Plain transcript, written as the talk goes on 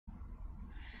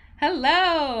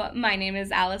Hello, my name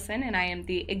is Allison and I am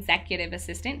the Executive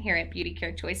Assistant here at Beauty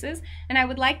Care Choices, and I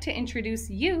would like to introduce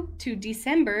you to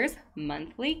December's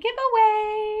monthly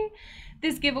giveaway.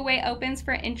 This giveaway opens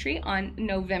for entry on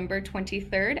November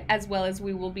 23rd, as well as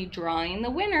we will be drawing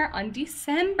the winner on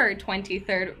December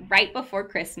 23rd, right before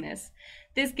Christmas.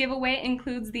 This giveaway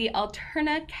includes the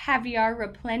Alterna Caviar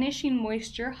Replenishing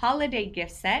Moisture Holiday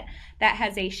Gift Set that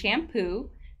has a shampoo,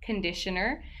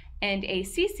 conditioner, and a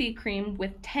CC cream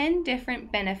with 10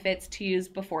 different benefits to use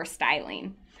before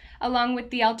styling. Along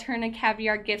with the Alterna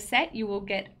Caviar gift set, you will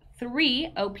get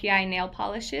 3 OPI nail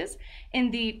polishes in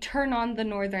the Turn on the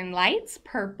Northern Lights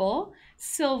purple,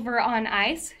 Silver on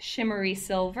Ice shimmery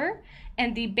silver,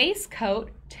 and the base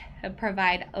coat to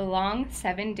provide a long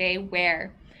 7-day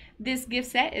wear. This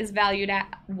gift set is valued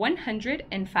at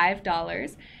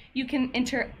 $105. You can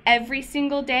enter every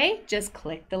single day. Just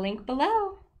click the link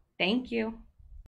below. Thank you.